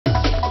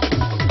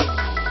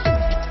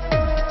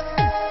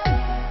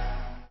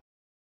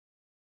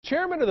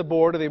chairman of the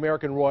board of the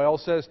American Royal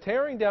says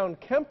tearing down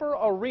Kemper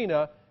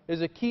Arena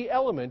is a key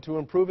element to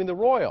improving the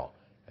Royal.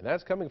 And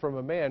that's coming from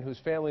a man whose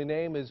family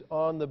name is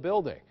on the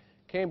building.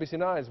 KMBC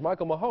 9's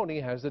Michael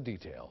Mahoney has the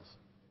details.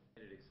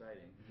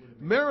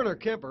 Mariner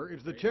Kemper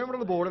is the chairman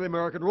of the board of the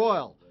American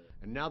Royal.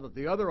 And now that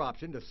the other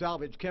option to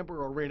salvage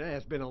Kemper Arena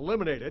has been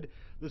eliminated,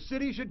 the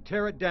city should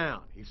tear it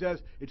down. He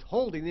says it's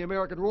holding the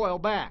American Royal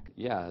back.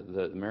 Yeah,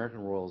 the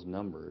American Royal's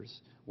numbers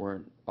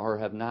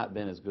have not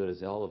been as good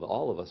as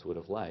all of us would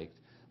have liked,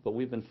 but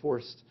we've been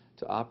forced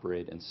to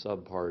operate in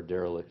subpar,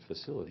 derelict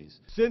facilities.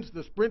 Since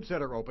the Sprint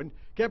Center opened,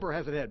 Kemper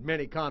hasn't had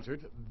many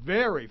concerts,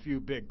 very few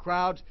big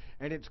crowds,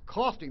 and it's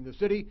costing the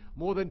city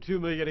more than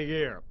 $2 million a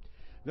year.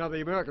 Now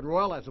the American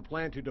Royal has a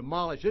plan to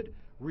demolish it,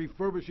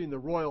 refurbishing the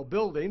Royal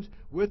buildings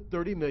with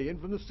 $30 million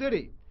from the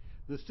city.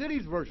 The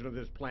city's version of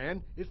this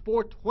plan is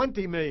for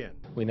 $20 million.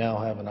 We now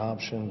have an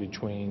option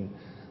between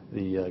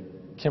the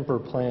Kemper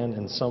plan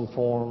in some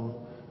form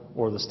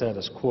or the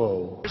status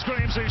quo.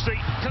 Coming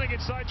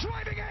inside,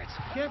 driving it!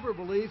 Kemper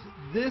believes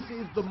this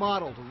is the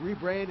model to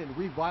rebrand and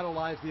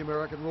revitalize the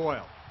American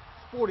Royal.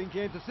 Sporting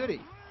Kansas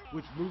City,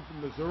 which moved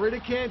from Missouri to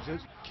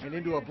Kansas and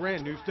into a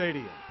brand new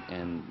stadium.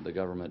 And the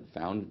government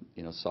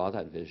saw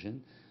that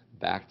vision,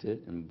 backed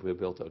it, and we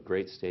built a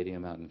great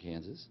stadium out in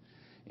Kansas.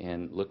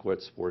 And look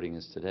what Sporting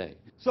is today.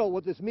 So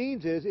what this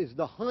means is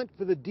the hunt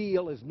for the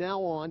deal is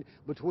now on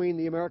between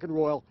the American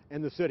Royal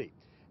and the city.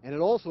 And it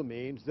also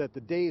means that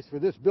the days for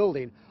this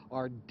building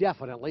are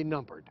definitely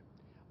numbered.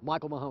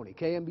 Michael Mahoney,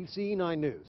 KMBC 9 News.